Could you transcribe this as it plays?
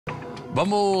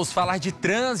Vamos falar de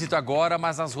trânsito agora,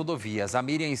 mas nas rodovias. A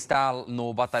Miriam está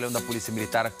no batalhão da Polícia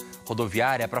Militar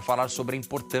Rodoviária para falar sobre a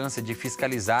importância de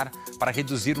fiscalizar para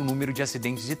reduzir o número de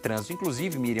acidentes de trânsito.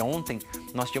 Inclusive, Miriam, ontem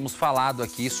nós tínhamos falado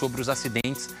aqui sobre os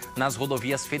acidentes nas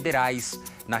rodovias federais,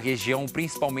 na região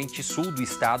principalmente sul do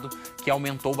estado, que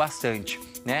aumentou bastante,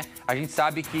 né? A gente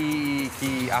sabe que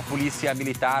a Polícia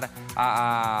Militar,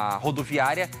 a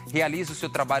rodoviária, realiza o seu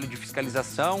trabalho de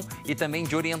fiscalização e também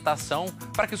de orientação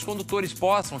para que os condutores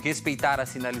possam respeitar a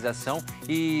sinalização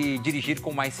e dirigir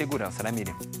com mais segurança, né,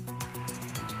 Miriam?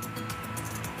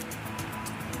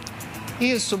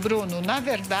 Isso, Bruno. Na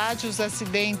verdade, os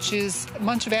acidentes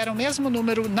mantiveram o mesmo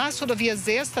número nas rodovias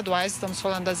estaduais, estamos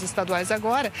falando das estaduais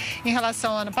agora. Em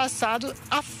relação ao ano passado,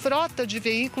 a frota de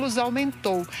veículos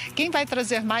aumentou. Quem vai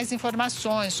trazer mais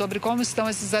informações sobre como estão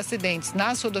esses acidentes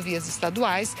nas rodovias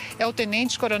estaduais é o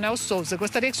Tenente Coronel Souza.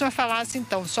 Gostaria que o senhor falasse,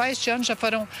 então, só este ano já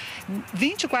foram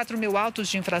 24 mil autos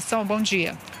de infração. Bom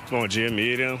dia. Bom dia,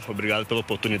 Miriam. Obrigado pela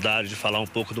oportunidade de falar um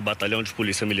pouco do Batalhão de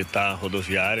Polícia Militar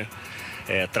Rodoviária.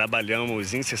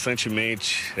 Trabalhamos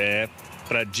incessantemente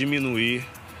para diminuir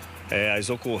as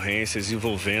ocorrências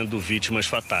envolvendo vítimas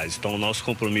fatais. Então, o nosso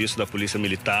compromisso da Polícia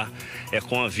Militar é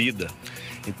com a vida.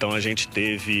 Então, a gente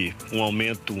teve um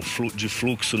aumento de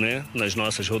fluxo, né, nas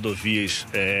nossas rodovias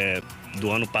do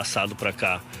ano passado para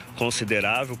cá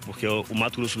considerável, porque o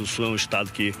Mato Grosso do Sul é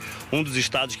um dos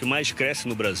estados que mais cresce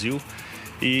no Brasil.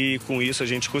 E com isso a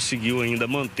gente conseguiu ainda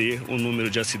manter o número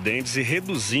de acidentes e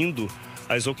reduzindo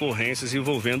as ocorrências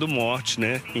envolvendo morte,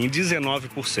 né, em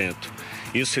 19%.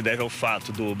 Isso se deve ao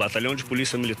fato do Batalhão de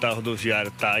Polícia Militar Rodoviária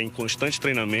estar em constante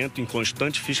treinamento, em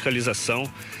constante fiscalização.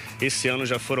 Esse ano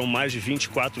já foram mais de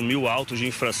 24 mil autos de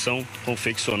infração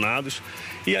confeccionados.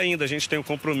 E ainda a gente tem um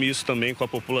compromisso também com a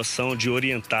população de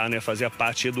orientar, né, fazer a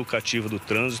parte educativa do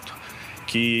trânsito,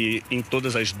 que em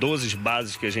todas as 12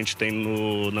 bases que a gente tem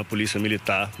na Polícia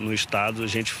Militar no estado, a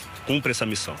gente cumpre essa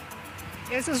missão.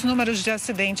 Esses números de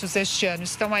acidentes este ano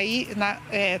estão aí,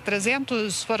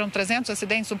 foram 300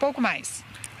 acidentes, um pouco mais?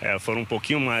 Foram um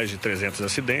pouquinho mais de 300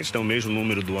 acidentes, é o mesmo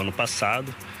número do ano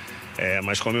passado.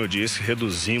 Mas, como eu disse,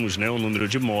 reduzimos, né, o número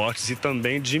de mortes e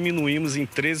também diminuímos em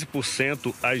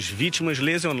 13% as vítimas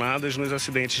lesionadas nos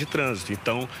acidentes de trânsito.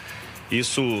 Então,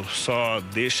 isso só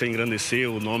deixa engrandecer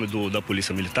o nome da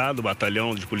Polícia Militar, do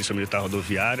Batalhão de Polícia Militar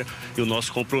Rodoviária e o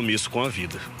nosso compromisso com a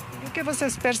vida. O que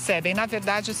vocês percebem? Na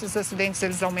verdade, esses acidentes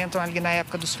eles aumentam ali na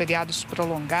época dos feriados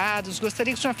prolongados.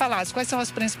 Gostaria que o senhor falasse quais são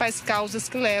as principais causas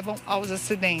que levam aos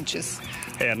acidentes.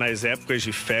 Nas épocas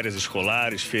de férias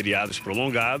escolares, feriados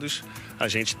prolongados, a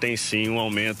gente tem sim um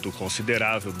aumento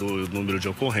considerável do número de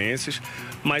ocorrências,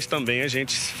 mas também a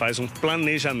gente faz um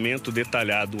planejamento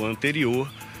detalhado anterior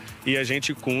e a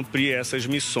gente cumpre essas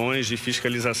missões de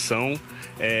fiscalização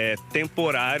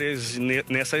temporárias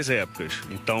nessas épocas.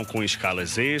 Então, com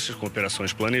escalas extras, com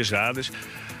operações planejadas,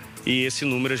 e esse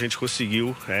número a gente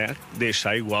conseguiu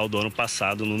deixar igual do ano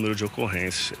passado o número de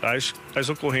ocorrências. As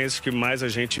ocorrências que mais a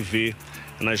gente vê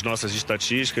nas nossas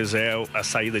estatísticas é a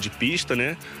saída de pista,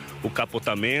 né? O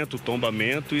capotamento, o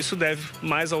tombamento. Isso deve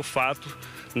mais ao fato,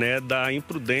 né, da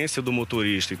imprudência do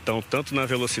motorista. Então, tanto na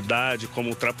velocidade como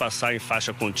ultrapassar em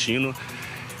faixa contínua,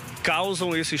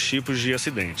 causam esses tipos de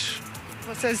acidentes.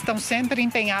 Vocês estão sempre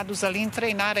empenhados ali em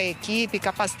treinar a equipe,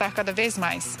 capacitar cada vez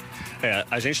mais.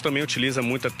 A gente também utiliza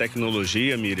muita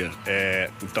tecnologia, Miriam.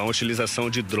 Então, a utilização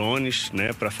de drones,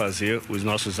 né, para fazer os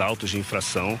nossos autos de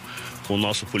infração, com o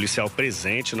nosso policial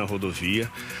presente na rodovia.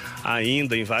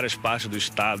 Ainda em várias partes do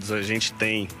estado, a gente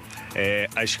tem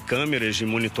as câmeras de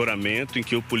monitoramento em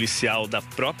que o policial da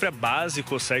própria base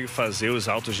consegue fazer os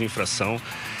autos de infração.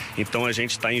 Então, a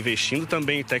gente está investindo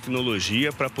também em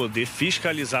tecnologia para poder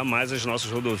fiscalizar mais as nossas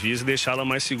rodovias e deixá-la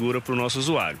mais segura para o nosso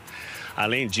usuário.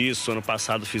 Além disso, ano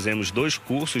passado fizemos 2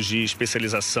 cursos de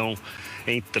especialização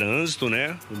em trânsito,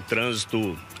 né? Em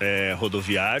trânsito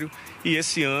rodoviário. E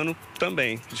esse ano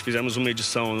também. Fizemos uma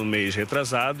edição no mês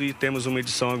retrasado e temos uma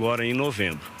edição agora em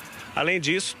novembro. Além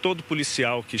disso, todo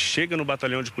policial que chega no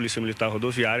Batalhão de Polícia Militar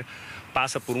Rodoviária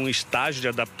passa por um estágio de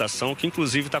adaptação que,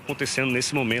 inclusive, está acontecendo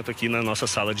nesse momento aqui na nossa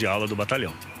sala de aula do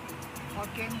batalhão.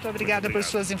 Ok, muito obrigada por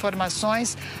suas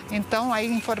informações. Então, aí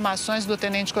informações do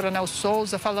Tenente Coronel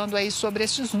Souza falando aí sobre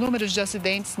esses números de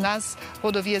acidentes nas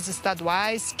rodovias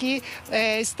estaduais que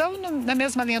estão na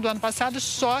mesma linha do ano passado,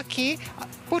 só que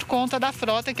por conta da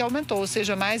frota que aumentou, ou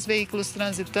seja, mais veículos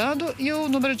transitando e o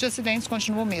número de acidentes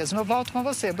continua o mesmo. Eu volto com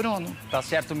você, Bruno. Tá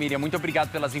certo, Miriam. Muito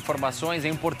obrigado pelas informações. É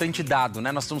um importante dado,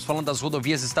 né? Nós estamos falando das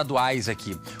rodovias estaduais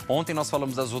aqui. Ontem nós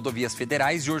falamos das rodovias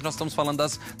federais e hoje nós estamos falando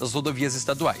das rodovias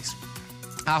estaduais.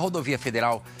 A rodovia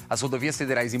federal, as rodovias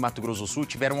federais em Mato Grosso do Sul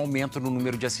tiveram um aumento no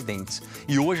número de acidentes.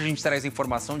 E hoje a gente traz a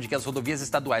informação de que as rodovias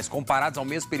estaduais, comparadas ao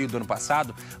mesmo período do ano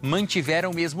passado,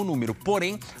 mantiveram o mesmo número,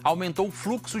 porém aumentou o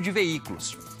fluxo de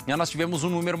veículos. E nós tivemos um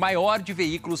número maior de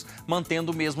veículos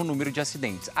mantendo o mesmo número de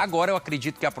acidentes. Agora eu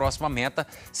acredito que a próxima meta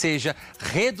seja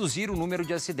reduzir o número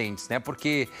de acidentes, né?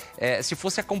 Porque se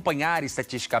fosse acompanhar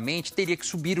estatisticamente, teria que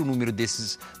subir o número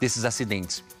desses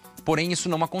acidentes. Porém, isso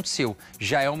não aconteceu.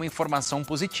 Já é uma informação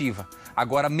positiva.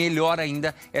 Agora, melhor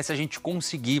ainda é se a gente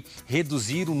conseguir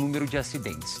reduzir o número de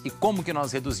acidentes. E como que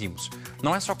nós reduzimos?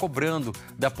 Não é só cobrando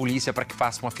da polícia para que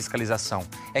faça uma fiscalização.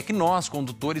 É que nós,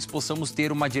 condutores, possamos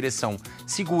ter uma direção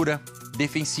segura,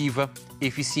 defensiva,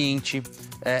 eficiente,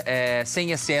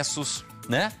 sem excessos,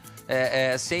 né?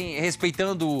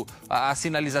 Respeitando a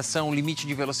sinalização, limite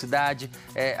de velocidade.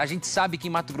 A gente sabe que em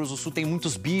Mato Grosso do Sul tem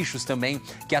muitos bichos também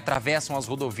que atravessam as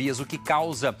rodovias, o que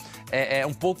causa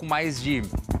um pouco mais de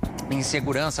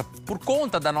insegurança por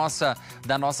conta da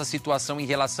nossa situação em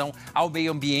relação ao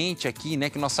meio ambiente aqui, né?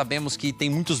 Que nós sabemos que tem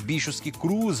muitos bichos que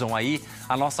cruzam aí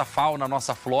a nossa fauna, a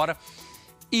nossa flora.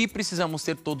 E precisamos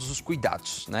ter todos os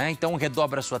cuidados, né? Então,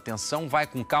 redobra a sua atenção, vai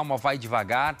com calma, vai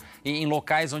devagar. Em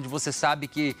locais onde você sabe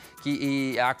que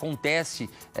acontece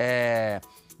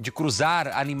de cruzar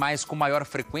animais com maior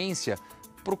frequência,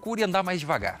 procure andar mais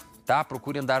devagar, tá?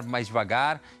 Procure andar mais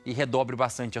devagar e redobre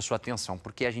bastante a sua atenção,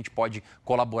 porque a gente pode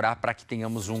colaborar para que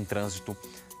tenhamos um trânsito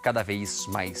cada vez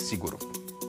mais seguro.